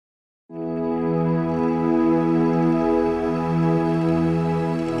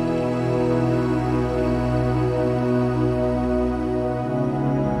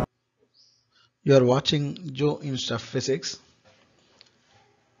You are watching Joe Insta Physics.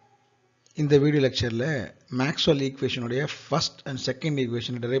 In the video lecture, Maxwell equation first and second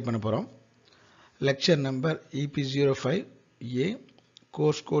equation derive பண்ண போறோம். Lecture number EP05A,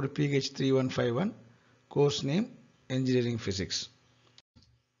 course code PH3151, course name Engineering Physics.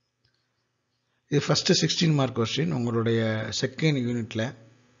 This first 16 mark question, உங்களுடைய second unitல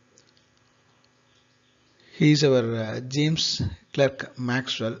he is our James Clerk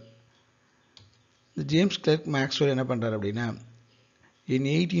Maxwell. The James Clerk Maxwell என்ன பண்றாரு அப்படினா in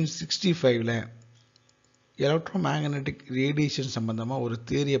 1865 electromagnetic radiation சம்பந்தமா ஒரு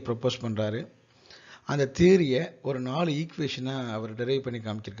தியரியை propose பண்றாரு. அந்த தியரியை ஒரு 4 ஈக்குவேஷனா அவர் டெரைவ் பண்ணி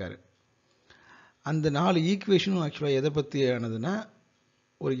காமிச்சிருக்காரு. அந்த 4 ஈக்குவேஷனும் ஆக்சுவலா எதை பத்தியானதுன்னா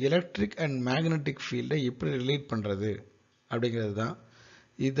ஒரு எலக்ட்ரிக் அண்ட் மேக்னெட்டிக் ஃபீல்டை எப்படி ரிலேட் பண்றது அப்படிங்கிறது தான்.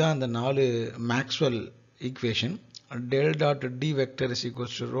 இதுதான் அந்த 4 Maxwell equation. del dot D vector is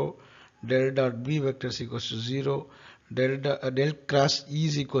equals to rho, del dot B vector is equals to 0, del cross E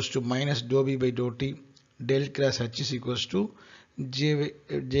is equals to minus dou B by dou T, del cross H is equals to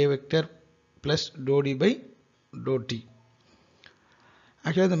J vector plus dou D by dou T.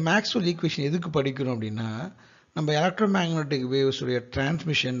 Actually, the Maxwell equation எதுக்கு படிக்கணும் அப்படின்னா நம்ம electromagnetic waves உடைய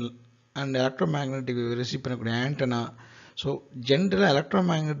transmission and electromagnetic wave receive பண்ணக்கூடிய antenna. So ஜென்ரலாக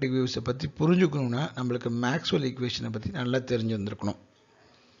electromagnetic வேவ்ஸை பற்றி புரிஞ்சுக்கணும்னா நம்மளுக்கு மேக்ஸ்வெல் ஈக்குவேஷனை பற்றி நல்லா தெரிஞ்சு வந்திருக்கணும்.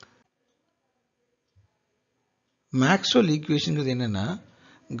 மேக்ஸ்வெல் ஈக்குவேஷன்ங்கிறது என்னென்னா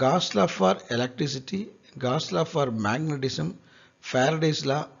cos law for electricity, cos law for magnetism, Faraday's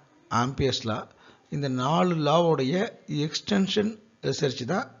law, amperes லா, இந்த 4 லாவோடைய எக்ஸ்டென்ஷன் ரிசர்ச்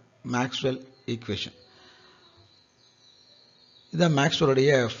தான் மேக்ஸ்வெல் ஈக்குவேஷன். இதான்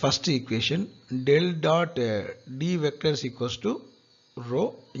மேக்ஸ்வெல்லுடைய first equation. del dot D vector is equals to rho.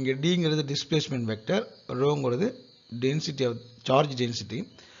 இங்கே Dங்கிறது displacement vector, ரோங்கிறது density of charge density.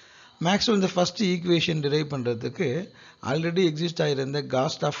 Maxwell இந்த first equation drive பண்ணுறதுக்கு already exist ஆகிருந்த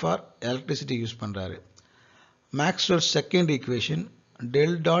cos law for electricity use பண்ணுறாரு. Maxwell second equation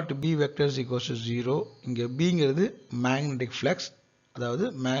del dot B vector is equals to 0. இங்கே Bங்கிறது magnetic flux, அதாவது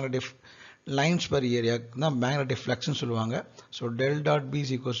magnetic lines per area தான் magnetic ஃப்ளக்ஸ்னு சொல்லுவாங்க. So del dot B is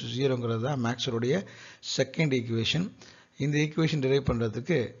equals to 0ங்கிறது தான் மேக்ஸ்வெல்லுடைய second equation. இந்த equation drive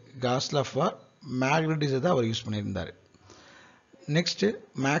பண்ணுறதுக்கு cos law for மேக்னட்டிசத்தை தான் அவர் use பண்ணியிருந்தார். Next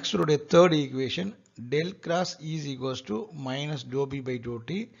மேக்ஸ்வெல்லுடைய third equation del cross E is equals to minus dou B by dou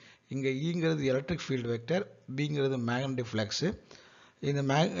T. இங்கே ஈங்கிறது electric field vector, பிங்கிறது magnetic flux. இந்த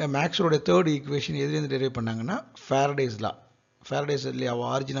மேக்ஸ்வெல்லுடைய third equation எதுலேருந்து derive பண்ணாங்கன்னா Faraday's லா, Faraday's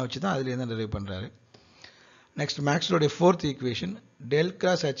ஆரிஜினை வச்சு தான் அதுலேருந்து டெரைவ் பண்ணுறாரு. Next மேக்ஸ்வெல்லுடைய fourth equation del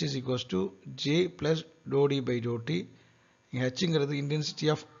cross H is equals to J plus dou D by dou T. இங்கே ஹெச்ங்கிறது இன்டென்சிட்டி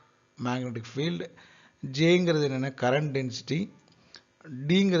ஆஃப் மேக்னெட்டிக் ஃபீல்டு, ஜேங்கிறது என்னென்னா கரண்ட் டென்சிட்டி,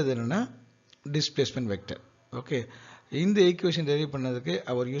 டிங்கிறது என்னென்னா டிஸ்பிளேஸ்மெண்ட் வெக்டர். ஓகே, இந்த ஈக்குவேஷன் டெரைவ் பண்ணதுக்கு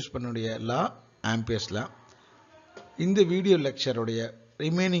அவர் யூஸ் பண்ணக்கூடிய லா ஆம்பியர்ஸ் லா. இந்த வீடியோ லெக்சருடைய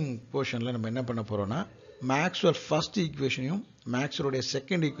ரிமைனிங் போர்ஷனில் நம்ம என்ன பண்ண போகிறோம்னா மேக்ஸ்வெல் ஃபர்ஸ்ட் ஈக்குவேஷனையும் மேக்ஸ்வெல்லுடைய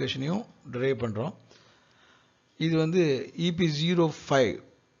செகண்ட் ஈக்குவேஷனையும் டிரைவ் பண்ணுறோம். இது வந்து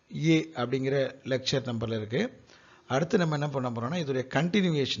EP05A அப்படிங்கிற லெக்சர் நம்பரில் இருக்குது. அடுத்து நம்ம என்ன பண்ண போகிறோம்னா இதோடைய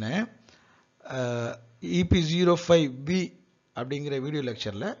கண்டினியூவேஷனை EP05B அப்படிங்கிற வீடியோ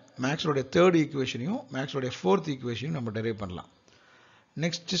லெக்சரில் மேக்ஸ்வெல்லுடைய தேர்ட் ஈக்குவேஷனையும் மேக்ஸ்வெல்லுடைய ஃபோர்த் ஈக்குவேஷனையும் நம்ம டெரைவ் பண்ணலாம்.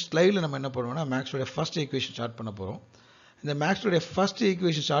 நெக்ஸ்ட் ஸ்லைடில் நம்ம என்ன பண்ணுவோம்னா மேக்ஸ்வெல்லுடைய ஃபர்ஸ்ட் ஈக்குவேஷன் ஸ்டார்ட் பண்ண போகிறோம். இந்த மேக்ஸ்வெல்லுடைய ஃபர்ஸ்ட்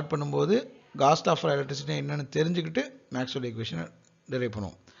ஈக்குவேஷன் ஸ்டார்ட் பண்ணும்போது காஸ் லா ஃபார் எலக்ட்ரிசிட்டி என்னென்னு தெரிஞ்சுக்கிட்டு மேக்ஸ்வெல் ஈக்குவேஷனை டெரைவ்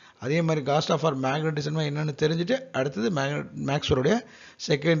பண்ணுவோம். அதே மாதிரி காஸ் லா ஃபார் மேக்னட்டிசம் என்னென்னு தெரிஞ்சுட்டு அடுத்தது மேக்ஸ்வெல்லுடைய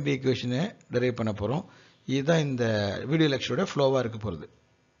செகண்ட் ஈக்குவேஷனை டெரைவ் பண்ண போகிறோம். இதுதான் இந்த வீடியோ லெக்சரோட ஃப்ளோவாக இருக்க போகிறது.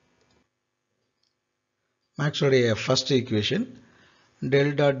 மேக்ஸ்வெல்லுடைய first equation del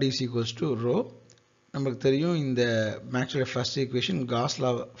dot D is equals to rho. நமக்கு தெரியும் இந்த மேக்ஸ்வெல்லுடைய first equation cos law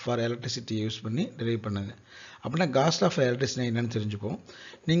for electricity use பண்ணி டெரைவ் பண்ணாங்க. அப்படின்னா காஸ் லா ஃபார் எலக்ட்ரிசிட்டி என்னன்னு தெரிஞ்சுப்போம்.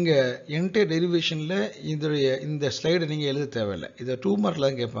 நீங்கள் என்டையர் டெரிவேஷனில் இந்த ஸ்லைடை நீங்கள் எழுத தேவையில்லை. இதை 2 மார்க்கில்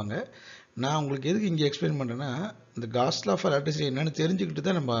தான் கேட்பாங்க. நான் உங்களுக்கு எதுக்கு இங்கே எக்ஸ்பிளைன் பண்ணுறேன்னா இந்த காஸ் லா ஃபார் எலக்ட்ரிசிட்டி என்னென்னு தெரிஞ்சுக்கிட்டு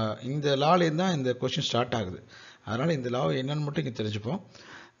தான் நம்ம இந்த லாலேருந்து தான் இந்த கொஸ்டின் ஸ்டார்ட் ஆகுது. அதனால் இந்த லா என்னென்னு மட்டும் இங்கே தெரிஞ்சுப்போம்.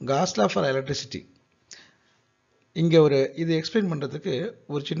 காஸ் லா ஃபார் எலக்ட்ரிசிட்டி இங்கே இது எக்ஸ்பிளைன் பண்ணுறதுக்கு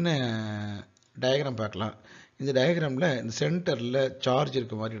ஒரு சின்ன டயக்ராம் பார்க்கலாம். இந்த டயக்ராமில் இந்த சென்டரில் சார்ஜ்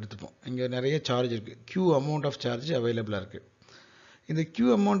இருக்க மாதிரி எடுத்துப்போம். இங்கே நிறைய சார்ஜ் இருக்குது, Q அமௌண்ட் ஆஃப் சார்ஜ் அவைலபிளாக இருக்குது. இந்த Q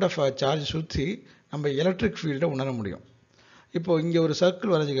அமௌண்ட் ஆஃப் சார்ஜ் சுற்றி நம்ம எலக்ட்ரிக் ஃபீல்டை உணர முடியும். இப்போது இங்கே ஒரு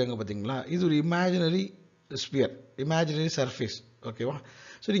சர்க்கிள் வரைஞ்சிக்காங்க பார்த்தீங்களா, இது ஒரு இமேஜினரி ஸ்பியர், இமேஜினரி சர்ஃபேஸ். ஓகேவா?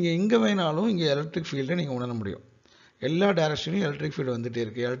 ஸோ நீங்கள் எங்கே வேணாலும் இங்கே எலக்ட்ரிக் ஃபீல்டை நீங்கள் உணர முடியும். எல்லா டைரக்ஷன்லையும் எலக்ட்ரிக் ஃபீல்டு வந்துகிட்டே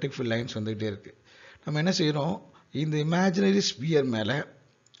இருக்குது, எலக்ட்ரிக் ஃபீல்ட் லைன்ஸ் வந்துகிட்டே இருக்குது. நம்ம என்ன செய்கிறோம், இந்த இமேஜினரி ஸ்பியர் மேலே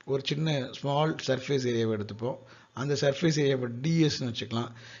ஒரு சின்ன ஸ்மால் சர்ஃபேஸ் ஏரியாவை எடுத்துப்போம். அந்த சர்ஃபேஸ் ஏரியாவை டிஎஸ்ன்னு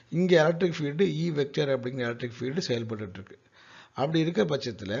வச்சுக்கலாம். இங்கே எலக்ட்ரிக் ஃபீல்டு இ வெக்டர் அப்படிங்கிற எலக்ட்ரிக் ஃபீல்டு செயல்பட்டுருக்கு. அப்படி இருக்க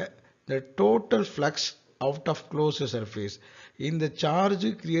பட்சத்தில் the total flux out of closed surface, இந்த சார்ஜ்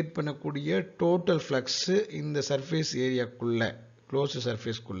கிரியேட் பண்ணக்கூடிய டோட்டல் ஃப்ளக்ஸ் இந்த சர்ஃபேஸ் ஏரியாக்குள்ள க்ளோஸ்ட்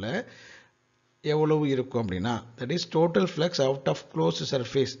சர்ஃபேஸ்க்குள்ள எவ்வளவு இருக்கும் அப்படின்னா, that is total flux out of closed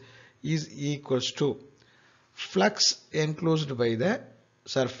surface is equals to flux enclosed by the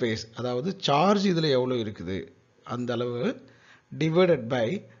surface, அதாவது சார்ஜ் இதில் எவ்வளோ இருக்குது அந்த அளவு divided by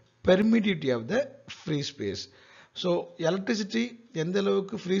permittivity of the free space. So electricity எந்த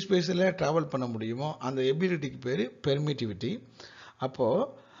அளவுக்கு ஃப்ரீ ஸ்பேஸில் ட்ராவல் பண்ண முடியுமோ அந்த எபிலிட்டிக்கு பேர் பெர்மிட்டிவிட்டி. அப்போது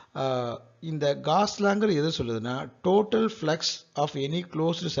இந்த காஸ்லாங்கிறது எது சொல்லுதுன்னா, total flux of any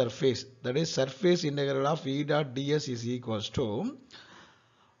closed surface, that is surface integral of E dot DS is equals to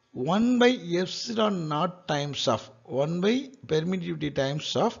 1 by epsilon naught times of 1 by permittivity times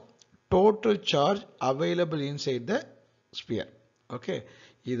of total charge available inside the sphere. Okay,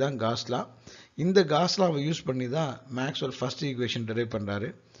 இதுதான் காஸ்லா. இந்த காஸ்லாவை use பண்ணி தான் Maxwell first equation derive பண்ணுறாரு.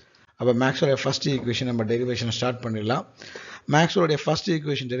 அப்போ Maxwell first equation நம்ம டெரிவேஷனை start பண்ணிடலாம். மேக்ஸ்வெல்லுடைய first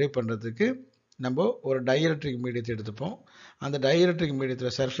equation derive பண்ணுறதுக்கு நம்ம ஒரு டைஎலக்ட்ரிக் மீடியத்தை எடுத்துப்போம். அந்த டைஎலக்ட்ரிக்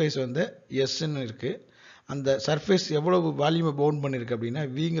மீடியத்தில் சர்ஃபேஸ் வந்து எஸ்ன்னு இருக்குது. அந்த சர்ஃபேஸ் எவ்வளவு வால்யூமை பவுண்ட் பண்ணியிருக்கு அப்படின்னா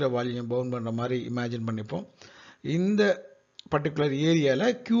விங்கிற வால்யூமை பவுண்ட் பண்ணுற மாதிரி இமேஜின் பண்ணிப்போம். இந்த பர்டிகுலர்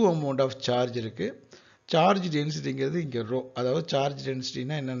ஏரியாவில் Q அமௌண்ட் ஆஃப் சார்ஜ் இருக்குது. சார்ஜ் டென்சிட்டிங்கிறது இங்கே ரோ, அதாவது சார்ஜ்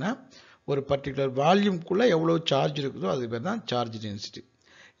டென்சிட்டினா என்னென்னா ஒரு பர்டிகுலர் வால்யூம்குள்ளே எவ்வளோ சார்ஜ் இருக்குதோ அது பேர் தான் சார்ஜ் டென்சிட்டி.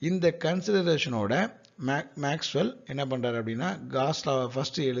 இந்த கன்சிடரேஷனோட மேக்ஸ்வெல் என்ன பண்ணுறாரு அப்படின்னா காஸ்லாவை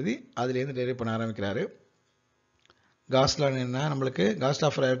ஃபஸ்ட்டு எழுதி அதுலேருந்து டெரைவ் பண்ண ஆரம்பிக்கிறாரு. காஸ்லான்னு என்ன, நம்மளுக்கு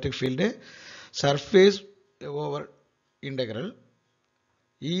காஸ்லா for electric field surface over integral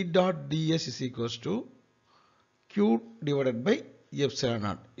E dot DS is equals to Q divided pi epsilon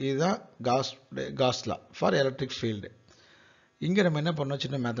not. இதுதான் காஸ்லா ஃபார் எலக்ட்ரிக் ஃபீல்டு. இங்கே நம்ம என்ன பண்ணோம்,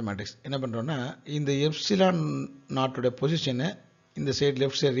 சின்ன மேத்தமேட்டிக்ஸ் என்ன பண்ணுறோன்னா, இந்த எப்சிலான் நாட்டோட பொசிஷனை இந்த சைடு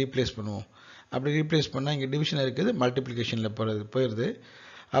லெஃப்ட் சைடு ரீப்ளேஸ் பண்ணுவோம். அப்படி ரீப்ளேஸ் பண்ணால் இங்கே டிவிஷன் இருக்குது, மல்டிப்ளிகேஷனில் போயிடுது.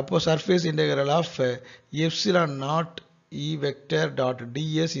 அப்போது surface integral of epsilon not E vector dot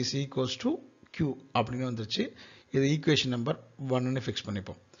DS is equals to Q அப்படின்னு வந்துருச்சு. இது ஈக்குவேஷன் நம்பர் 1ன்னு ஃபிக்ஸ்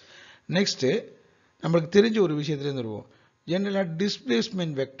பண்ணிப்போம். நெக்ஸ்ட்டு நம்மளுக்கு தெரிஞ்ச ஒரு விஷயத்துலேருந்து வருவோம். ஜெனரலாக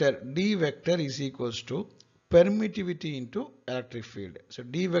displacement vector D vector is equals to permittivity into electric field. So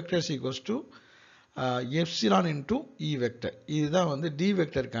D vector is equals to epsilon into E vector. இதுதான் வந்து D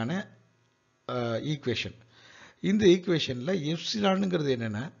vectorக்கான ஈக்குவேஷன். இந்த ஈக்குவேஷனில் எப்சிலானுங்கிறது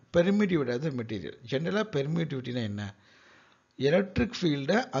என்னென்னா பெர்மிட்டிவிட்டி ஆஃப் த மெட்டீரியல். ஜெனரலாக பெர்மிட்டிவிட்டினா என்ன, எலக்ட்ரிக்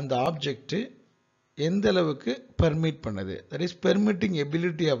ஃபீல்டை அந்த ஆப்ஜெக்ட் எந்த அளவுக்கு பெர்மிட் பண்ணுது, that is permitting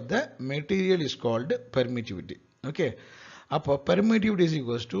ability of the material is called permittivity. Okay, அப்போ permittivity is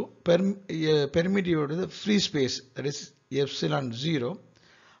equals to permittivity free space, that is epsilon 0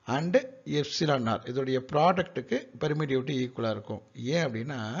 and epsilon R, இதோடைய ப்ராடக்ட்டுக்கு permittivity ஈக்குவலாக இருக்கும். ஏன்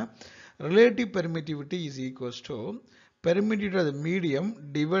அப்படின்னா relative permittivity is equals to permittivity of the medium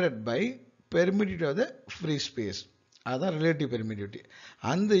divided by permittivity of the free space. அதுதான் relative permittivity.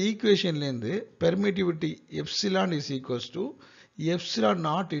 அந்த ஈக்குவேஷன்லேருந்து permittivity epsilon is equals to epsilon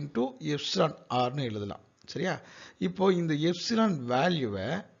naught into epsilon ஆர்னு எழுதலாம். சரியா? இப்போ இந்த எப்சிலான் வேல்யூவை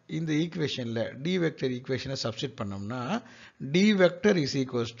இந்த ஈக்குவேஷனில் டி வெக்டர் ஈக்குவேஷனை சப்ஸ்டிட் பண்ணோம்னா D vector is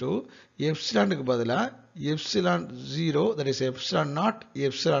equals to எப்சிலானுக்கு பதிலாக epsilon 0 that is epsilon not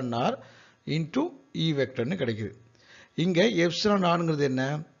epsilon R into இ வெக்டர்னு கிடைக்குது. இங்கே எப்சிலான் ஆர்ங்கிறது என்ன,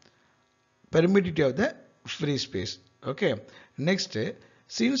 permittivity of the free space. Okay, next,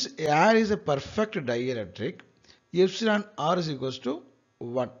 since air is a perfect dielectric, epsilon r is equals to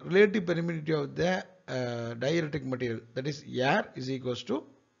 1. Relative permittivity of the dielectric material, that is air, is equals to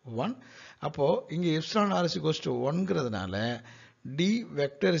 1. அப்போ இங்கே epsilon r is equals to 1 ங்கிறதுனால d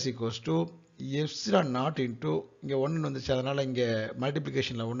vector is equals to epsilon naught into இங்கே 1 வந்துச்சு, அதனால் இங்கே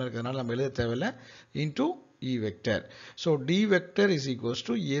மல்டிப்ளிகேஷனில் 1 இருக்கிறதுனால நம்ம எழுத தேவையில்லை, into E vector. So D vector is equals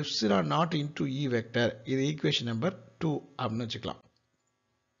to epsilon naught into E vector. இது equation number 2 அப்படின்னு வச்சுக்கலாம்.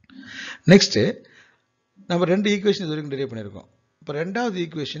 Next, நம்ம ரெண்டு ஈக்குவேஷன் இது வரைக்கும் டெரைவ் பண்ணியிருக்கோம். இப்போ ரெண்டாவது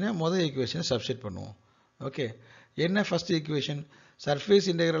ஈக்குவேஷனை முதல் ஈக்குவேஷனை சப்ஸ்டிட் பண்ணுவோம். ஓகே, என்ன first equation, surface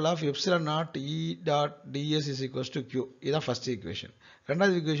integral of epsilon not E dot DS is equals to Q. இதுதான் ஃபர்ஸ்ட் ஈக்குவேஷன்.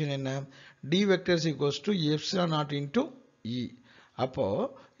 ரெண்டாவது ஈக்குவேஷன் என்ன, D vector is equals to epsilon naught into இ. அப்போது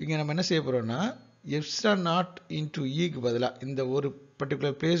இங்கே நம்ம என்ன செய்ய போகிறோம்னா எப்சிலான் நாட் இன்டூ இக்கு பதிலாக இந்த ஒரு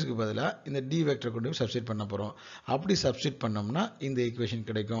பர்டிகுலர் பிளேஸுக்கு பதிலாக இந்த டி வெக்டர் கொண்டு போய் சப்ஸ்டிட் பண்ண போகிறோம். அப்படி சப்ஸ்டிட் பண்ணோம்னா இந்த ஈக்குவேஷன்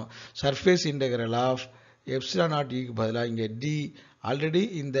கிடைக்கும். Surface integral of epsilon not இக்கு பதிலாக இங்கே டி ஆல்ரெடி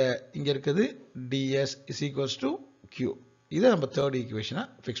இந்த இங்கே இருக்குது DS is equals to Q. இதை நம்ம தேர்ட் ஈக்குவேஷனை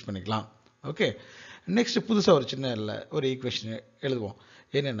ஃபிக்ஸ் பண்ணிக்கலாம். ஓகே, நெக்ஸ்ட் புதுசாக ஒரு சின்ன ஒரு ஈக்குவேஷன் எழுதுவோம்.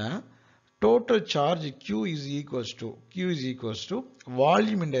 என்னென்னா total charge Q is equals to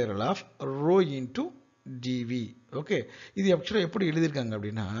volume integral of row into dV. Okay, இது ஆக்சுவலாக எப்படி எழுதியிருக்காங்க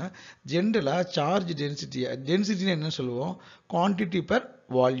அப்படின்னா, ஜென்ரலாக சார்ஜ் டென்சிட்டின்னு என்ன சொல்லுவோம், குவான்டிட்டி பெர்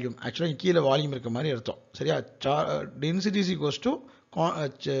வால்யூம். ஆக்சுவலாக கீழே வால்யூம் இருக்க மாதிரி அர்த்தம். சரியா, density is equals to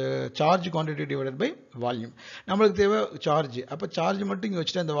charge quantity divided by volume. நம்மளுக்கு தேவை சார்ஜ், அப்போ சார்ஜ் மட்டும் இங்கே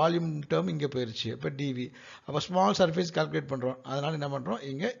வச்சுட்டு அந்த வால்யூம் டேர்ம் இங்கே போயிடுச்சு. இப்போ டிவி, அப்போ ஸ்மால் சர்ஃபேஸ் கால்குலேட் பண்ணுறோம். அதனால் என்ன பண்ணுறோம்,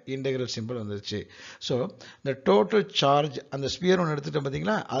 இங்கே இன்டெகிரல் சிம்பிள் வந்துருச்சு. ஸோ இந்த டோட்டல் சார்ஜ் அந்த ஸ்பியர் ஒன்று எடுத்துகிட்டோம்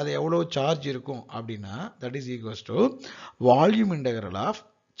பார்த்தீங்களா, அதில் எவ்வளோ சார்ஜ் இருக்கும் அப்படின்னா that is equals to volume integral of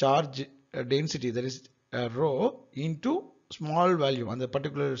charge density that is row into small volume, அந்த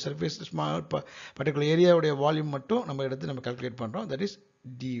particular surface small particular ஏரியாவுடைய volume மட்டும் நம்ம எடுத்து நம்ம கால்குலேட் பண்ணுறோம். That is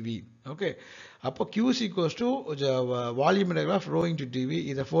TV. ஓகே, அப்போ Q is equals to volume integral of row into TV.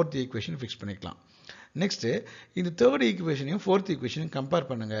 இதை fourth equation fix பண்ணிக்கலாம். Next இந்த தேர்ட் ஈக்குவேஷனையும் ஃபோர்த் ஈக்குவேஷனையும்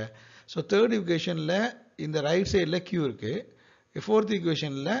கம்பேர் பண்ணுங்கள். ஸோ தேர்ட் ஈக்குவேஷனில் இந்த ரைட் சைடில் Q இருக்குது, ஃபோர்த்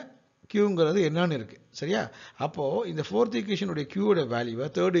ஈக்குவேஷனில் Qங்கிறது என்னன்னு இருக்குது. சரியா, அப்போது இந்த ஃபோர்த் ஈக்குவேஷனுடைய Qவோட வேல்யூவை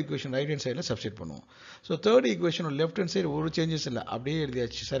தேர்ட் ஈக்குவேஷன் ரைட் ஹேண்ட் சைடில் சப்ஸ்டிட் பண்ணுவோம். So third ஈக்குவேஷனோட left hand side ஒரு சேஞ்சஸ் இல்லை, அப்படியே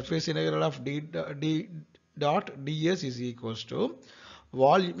எழுதியாச்சு. Surface integral of D dot DS is equals to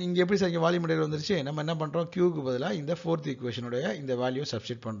volume. இங்கே எப்படி சார் இங்கே வால்யூம் இன்டெகிரல் வந்துருச்சு, நம்ம என்ன பண்ணுறோம், Qக்கு பதிலாக இந்த ஃபோர்த் ஈக்குவேஷனுடைய இந்த வேல்யூவை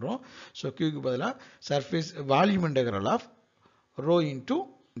சப்ஸ்டிட் பண்ணுறோம். ஸோ Qக்கு பதிலாக surface volume integral of row into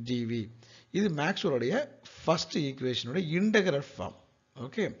TV. இது மேக்ஸ்வெல்லுடைய first ஈக்குவேஷனுடைய integral form.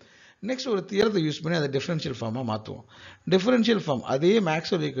 Okay, next ஒரு தியரத்தை யூஸ் பண்ணி அதை டிஃபரன்ஷியல் ஃபார்மாக மாற்றுவோம். டிஃபரன்ஷியல் ஃபார்ம் அதே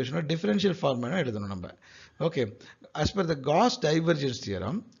மேக்ஸ்வெல் ஈக்குவேஷனோட டிஃபரன்ஷியல் ஃபார்ம் வேணால் எழுதணும் நம்ம. Okay, as per the Gauss divergence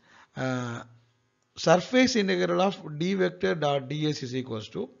theorem, surface integral of d vector dot ds is equals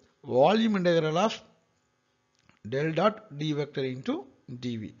to volume integral of del dot d vector into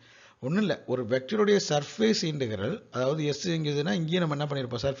dv. ஒன்றும் இல்லை, ஒரு வெக்டருடைய surface integral, அதாவது S இங்கேதுன்னா இங்கேயும் நம்ம என்ன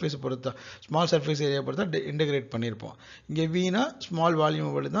பண்ணியிருப்போம், surface பொறுத்தா small surface area பொறுத்தா integrate பண்ணியிருப்போம். இங்கே வீணா ஸ்மால் வால்யூம்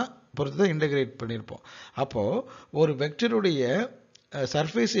பொறுத்து தான் இன்டெகிரேட் பண்ணியிருப்போம். அப்போது ஒரு வெக்டருடைய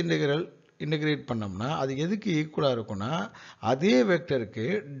சர்ஃபேஸ் இன்டெகிரேட் பண்ணோம்னா அது எதுக்கு ஈக்குவலாக இருக்கும்னா, அதே வெக்டருக்கு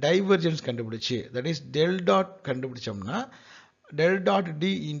டைவர்ஜென்ஸ் கண்டுபிடிச்சி that is del dot கண்டுபிடிச்சோம்னா del dot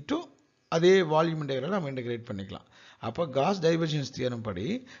D into அதே வால்யூம் இன்டெகிரல் நம்ம இன்டெகிரேட் பண்ணிக்கலாம். அப்போ காஸ் டைவர்ஜென்ஸ் தியரம் படி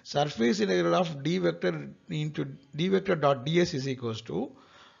surface integral of D vector into D vector dot DS is equals to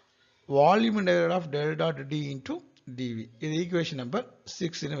volume integral of del dot D into TV. இது equation number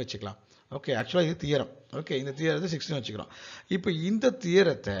 6ன்னு வச்சுக்கலாம். Okay, ஆக்சுவலாக இது theorem. Okay, இந்த தியரத்தை 6ன்னு வச்சுக்கிறோம். இப்போ இந்த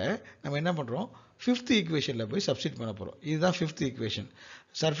தியரத்தை நம்ம என்ன பண்ணுறோம், ஃபிஃப்த் ஈக்குவேஷனில் போய் சப்ஸ்டிட் பண்ண போகிறோம். இதுதான் fifth equation.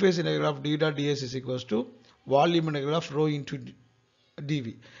 Surface integral of D dot DS is equals to volume integral of rho into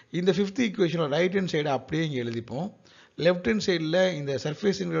TV. இந்த ஃபிஃப்த் ஈக்குவேஷனோட ரைட் ஹேண்ட் சைடு அப்படியே இங்கே எழுதிப்போம். லெஃப்ட் ஹேண்ட் சைடில் இந்த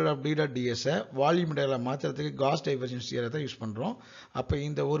surface integral of D dot டிஎஸை volume integral மாற்றுறதுக்கு cos divergence தியரத்தை use பண்ணுறோம். அப்போ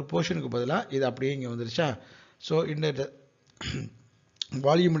இந்த ஒரு போர்ஷனுக்கு பதிலாக இது அப்படியே இங்கே வந்துருச்சா. ஸோ இந்த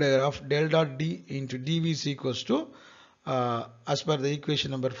volume integral of del dot D into TV is equals to as per the equation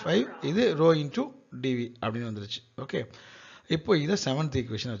number 5 இது ரோ இன்ட்டு டிவி அப்படின்னு வந்துருச்சு. ஓகே, இப்போ இதை செவன்த்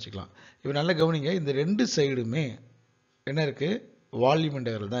ஈக்குவேஷன் வச்சுக்கலாம். இப்போ நல்லா கவனிங்க, இந்த ரெண்டு சைடுமே என்ன இருக்குது, வால்யூம்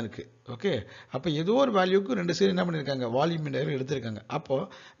இன்டெகிரல் தான் இருக்குது. ஓகே, அப்போ ஏதோ ஒரு வேல்யூக்கு ரெண்டு சைடு என்ன பண்ணியிருக்காங்க, வால்யூம் இன்டெகிரல் எடுத்திருக்காங்க. அப்போது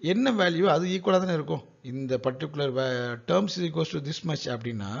என்ன வேல்யூ அது ஈக்குவலாக தானே இருக்கும். இந்த particular terms is equals to this much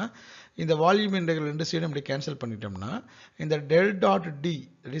அப்படின்னா இந்த வால்யூம் இன்டெகிரல் ரெண்டு சைடும் அப்படி கேன்சல் பண்ணிட்டோம்னா இந்த del dot D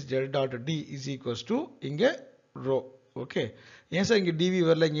that is del dot D is equals to இங்கே ரோ. ஓகே, ஏன் சார் இங்கே டிவி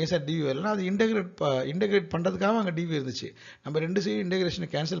வரல, இங்கே ஏன் சார் டிவி வரலன்னா அது இன்டெகிரேட் பண்ணுறதுக்காக அங்கே டிவி இருந்துச்சு. நம்ம ரெண்டு சைடு இன்டெகிரேஷனை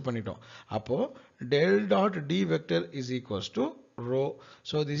கேன்சல் பண்ணிட்டோம். அப்போது del dot D vector is equals to rho.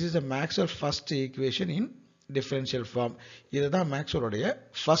 So this is a Maxwell first equation in differential form. இதுதான் மேக்ஸ்வெல்லுடைய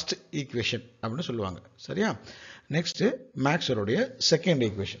ஃபர்ஸ்ட் ஈக்குவேஷன் அப்படின்னு சொல்லுவாங்க. சரியா, next மேக்ஸ்வெல்லுடைய second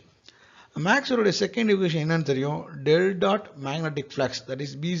equation. மேக்ஸ்வெல்லுடைய second equation என்னன்னு தெரியும், del dot magnetic flux that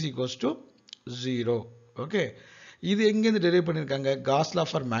is B is equals to 0. Okay, இது எங்கேருந்து derive பண்ணியிருக்காங்க, cos law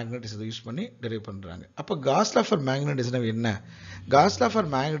for மேக்னெட்டிசத்தை use பண்ணி டெரைவ் பண்ணுறாங்க. அப்போ காஸ் லா ஃபார் மேக்னெட்டிசம் என்ன, cos law for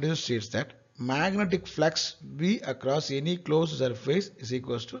magnetism states that magnetic flux V across any closed surface is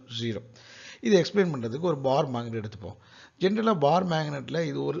equals to 0. இதை explain பண்ணுறதுக்கு ஒரு பார் மேக்னெட் எடுத்துப்போம். ஜென்ரலாக பார் மேக்னெட்டில்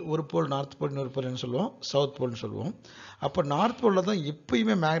இது ஒரு போல் நார்த் போல், இன்னொரு போல் என்ன சொல்லுவோம், சவுத் போல்னு சொல்லுவோம். அப்போ நார்த் போலில் தான்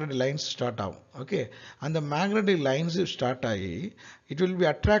எப்பயுமே மேக்னெட்டிக் லைன்ஸ் ஸ்டார்ட் ஆகும். ஓகே, அந்த மேக்னெட்டிக் லைன்ஸ் ஸ்டார்ட் ஆகி it will be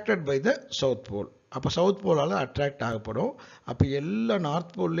attracted by the south pole. அப்போ சவுத் போலால் அட்ராக்ட் ஆகப்படும். அப்போ எல்லா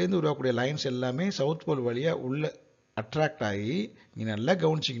நார்த் போல்லேருந்து உருவாக்கக்கூடிய லைன்ஸ் எல்லாமே சவுத் போல் வழியாக உள்ள அட்ராக்ட் ஆகி நீ நல்லா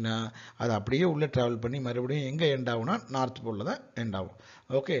கவனிச்சிங்கன்னா அது அப்படியே உள்ளே ட்ராவல் பண்ணி மறுபடியும் எங்கே எண்ட் ஆகும்னா நார்த் போலில் தான் எண்ட் ஆகும்.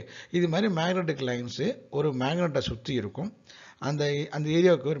 ஓகே, இது மாதிரி மேக்னெட்டிக் லைன்ஸு ஒரு மேக்னெட்டை சுற்றி இருக்கும். அந்த அந்த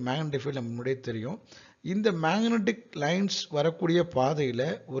ஏரியாவுக்கு ஒரு மேக்னெட்டிக் ஃபீல்டு நம்ம முன்னாடியே தெரியும். இந்த மேக்னெட்டிக் லைன்ஸ் வரக்கூடிய பாதையில்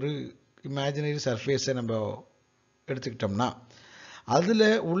ஒரு இமேஜினரி சர்ஃபேஸை நம்ம எடுத்துக்கிட்டோம்னா அதில்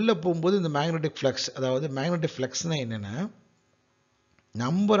உள்ளே போகும்போது இந்த மேக்னெட்டிக் ஃப்ளக்ஸ், அதாவது மேக்னெட்டிக் ஃப்ளக்ஸ்னால் என்னென்னா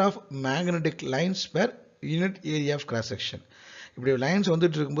number of magnetic lines per unit area of cross section. இப்படி லைன்ஸ்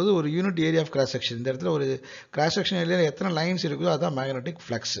வந்துட்டு இருக்கும்போது ஒரு unit area of cross section, இந்த இடத்துல ஒரு கிராஸ் செக்ஷன் ஏரியாவில் எத்தனை லைன்ஸ் இருக்குதோ அதுதான் மேக்னெட்டிக்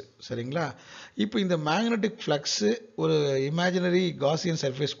ஃப்ளக்ஸு. சரிங்களா? இப்போ இந்த மேக்னெட்டிக் ஃப்ளக்ஸு ஒரு இமேஜினரி காசியன்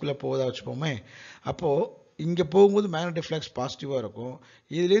சர்ஃபேஸ்க்குள்ளே போவதாக வச்சுப்போமே. அப்போது இங்கே போகும்போது மேக்னெட்டிக் ஃப்ளக்ஸ் பாசிட்டிவாக இருக்கும்,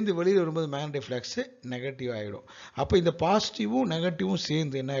 இதுலேருந்து வெளியில் வரும்போது மேக்னெட்டிக் ஃப்ளக்ஸு நெகட்டிவ் ஆகிடும். அப்போ இந்த பாசிட்டிவும் நெகட்டிவும்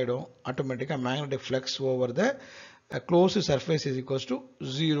சேர்ந்து என்ன ஆகிடும், ஆட்டோமேட்டிக்காக magnetic flux over the close surface is equals to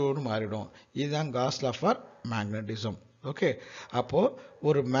 0ன்னு மாறிடும். இதுதான் cos law for magnetism. Okay, அப்போது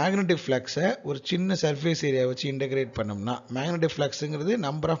ஒரு மேக்னெட்டிக் ஃப்ளக்ஸை ஒரு சின்ன சர்ஃபேஸ் ஏரியா வச்சு இன்டகிரேட் பண்ணோம்னா, magnetic ஃப்ளக்ஸுங்கிறது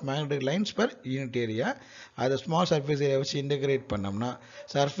number of magnetic lines per unit area, அதை ஸ்மால் சர்ஃபேஸ் ஏரியா வச்சு இன்டகிரேட் பண்ணோம்னா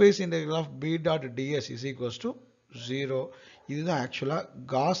surface integral of B dot DS is equals to 0. இதுதான் ஆக்சுவலாக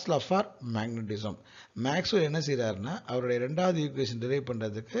cos law for magnetism. Maxwell என்ன செய்கிறாருன்னா அவருடைய ரெண்டாவது ஈக்குவேஷன் டெரைவ்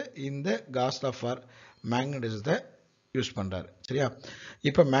பண்ணுறதுக்கு இந்த காஸ் லா ஃபார் மேக்னட்டிசத்தை யூஸ் பண்ணுறாரு. சரியா?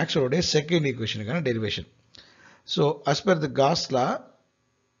 இப்போ மேக்ஸ்வெல்லுடைய second ஈக்குவேஷனுக்கான derivation. So as per the cause law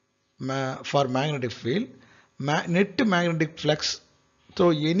for magnetic field, net magnetic flux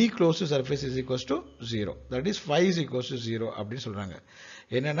through any closed surface is equals to 0. That is phi is equals to 0 அப்படின்னு சொல்கிறாங்க.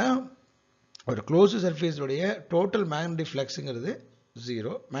 என்னென்னா ஒரு closed surface உடைய total magnetic fluxங்கிறது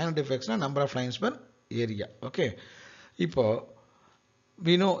 0. Magnetic fluxனா number of lines per area. Okay, இப்போ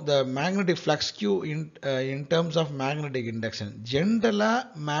we know the magnetic flux Q in terms of magnetic induction.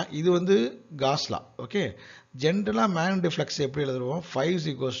 ஜென்ரலாக இது வந்து cos லா. Okay, ஜென்ரலாக மேக்னெட்டிக் ஃப்ளக்ஸ் எப்படி எழுதுவோம், phi is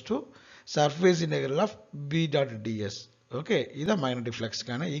equals to surface integral of B dot ds. Okay, இதுதான் magnetic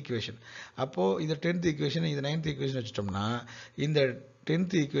ஃப்ளக்ஸ்க்கான equation. அப்போது இந்த 10th ஈக்குவேஷன் இந்த 9th ஈக்குவேஷன் வச்சுட்டோம்னா இந்த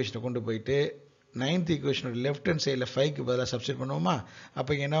 10th ஈக்குவேஷனை கொண்டு போயிட்டு 9th ஈக்குவேஷனோட லெஃப்ட் ஹேண்ட் சைடில் ஃபைக்கு பதிலாக சப்ஸ்டிட் பண்ணுவோமா.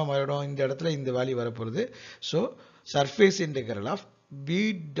 அப்போ என்ன மாறிடும், இந்த இடத்துல இந்த வேல்யூ வரப்போகுது. So surface integral of B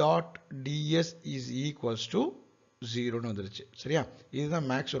dot ds is equals to 0ன்னு வந்துருச்சு. சரியா? இதுதான்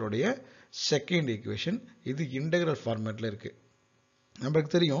மேக்ஸ்வெல்லுடைய செகண்ட் ஈக்குவேஷன். இது இன்டெக்ரல் ஃபார்மேட்டில் இருக்குது. நமக்கு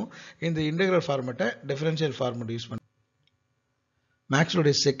தெரியும் இந்த இன்டெக்ரல் ஃபார்மேட்டை டிஃபரன்ஷியல் ஃபார்மேட் யூஸ் பண்ணி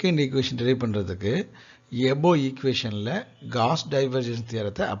மேக்ஸ்வெல்லுடைய செகண்ட் ஈக்குவேஷன் டெரைவ் பண்ணுறதுக்கு எபோ ஈக்குவேஷனில் காஸ் டைவர்ஜென்ஸ்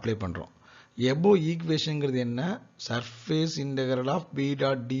தியரத்தை அப்ளை பண்ணுறோம். எபோ ஈக்குவேஷனுங்கிறது என்ன, surface integral of B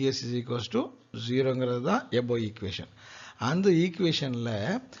dot ds is equals to 0ங்கிறது தான் எபோ ஈக்குவேஷன். அந்த ஈக்குவேஷனில்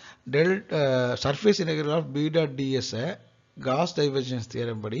surface integral of B dot dsஐ cos divergence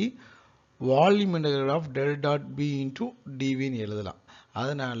theorem படி volume integral of del dot B into டிவின்னு எழுதலாம்.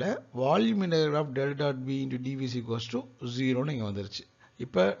 அதனால் volume integral of del dot B into TV is equals to 0ன்னு இங்கே வந்துருச்சு.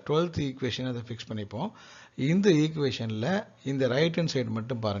 இப்போ 12th equation அதை ஃபிக்ஸ் பண்ணிப்போம். இந்த ஈக்குவேஷனில் இந்த ரைட் ஹேண்ட் சைடு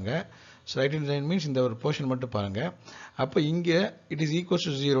மட்டும் பாருங்கள். So right hand side means இந்த ஒரு போர்ஷன் மட்டும் பாருங்கள். அப்போ இங்கே இட் இஸ் ஈக்குவல்ஸ்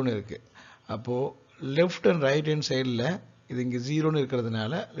டு 0ன்னு இருக்குது. அப்போது லெஃப்ட் அண்ட் ரைட் ஹேண்ட் சைடில் இது இங்கே 0ன்னு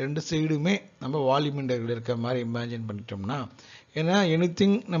இருக்கிறதுனால ரெண்டு சைடுமே நம்ம வால்யூம் இன்டெக்ரல் இருக்கிற மாதிரி இமேஜின் பண்ணிட்டோம்னா, ஏன்னா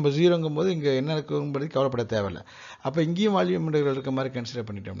எனிதிங் நம்ம 0ங்கும் போது இங்கே என்ன இருக்குங்கிறது கவலைப்பட தேவையில்லை. அப்போ இங்கேயும் வால்யூம் இன்டெக்ரல் இருக்க மாதிரி கன்சிடர்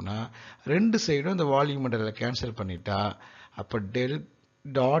பண்ணிட்டோம்னா ரெண்டு சைடும் இந்த வால்யூம் இன்டெக்ரலை கேன்சல் பண்ணிட்டா அப்போ del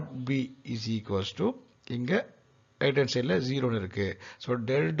dot B is equals to இங்கே ரைட் ஹேண்ட் சைடில் 0ன்னு இருக்குது. So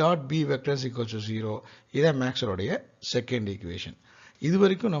del dot B vectors equals to 0. இதான் மேக்ஸ்வெல்லுடைய செகண்ட் ஈக்குவேஷன். இது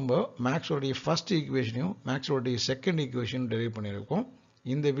வரைக்கும் நம்ம மேக்ஸ்வெல்லுடைய ஃபர்ஸ்ட் ஈக்குவேஷனையும் மேக்ஸ்வெல்லுடைய செகண்ட் ஈக்குவேஷனும் டெரைவ் பண்ணியிருக்கோம்.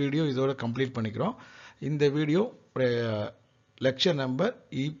 இந்த வீடியோ இதோட கம்ப்ளீட் பண்ணிக்கிறோம். இந்த video lecture number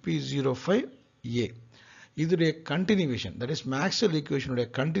EP05A. இதுடைய continuation, that is Maxwell ஈக்குவேஷனுடைய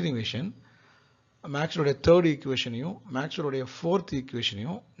continuation, மேக்ஸ்வெல்லுடைய third ஈக்குவேஷனையும் மேக்ஸ்வெல்லுடைய fourth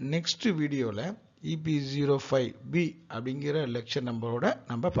ஈக்குவேஷனையும் next வீடியோவில் EP05B அப்படிங்கிற லெக்சர் நம்பரோட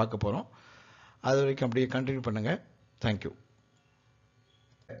நம்ம பார்க்க போகிறோம். அது வரைக்கும் அப்படியே கண்டினியூ பண்ணுங்கள். Thank you.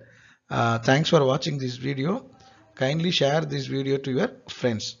 Thanks for watching this video. Kindly share this video to your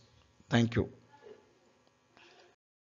friends. Thank you.